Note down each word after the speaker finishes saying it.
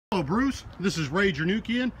Hello Bruce, this is Ray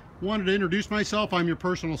Jernukian. Wanted to introduce myself. I'm your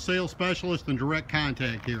personal sales specialist and direct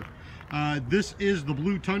contact here. This is the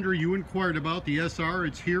blue Tundra you inquired about, the SR.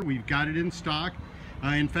 It's here, we've got it in stock.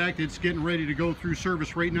 In fact, it's getting ready to go through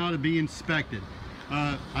service right now to be inspected.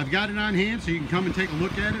 I've got it on hand so you can come and take a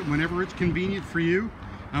look at it whenever it's convenient for you.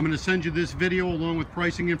 I'm going to send you this video along with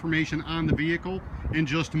pricing information on the vehicle in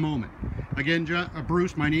just a moment. Again,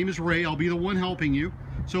 Bruce, my name is Ray. I'll be the one helping you.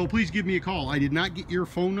 So please give me a call. I did not get your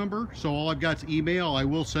phone number, so all I've got is email. I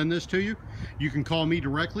will send this to you. You can call me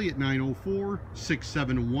directly at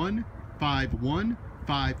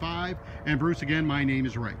 904-671-5155. And Bruce, again, my name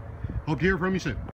is Ray. Hope to hear from you soon.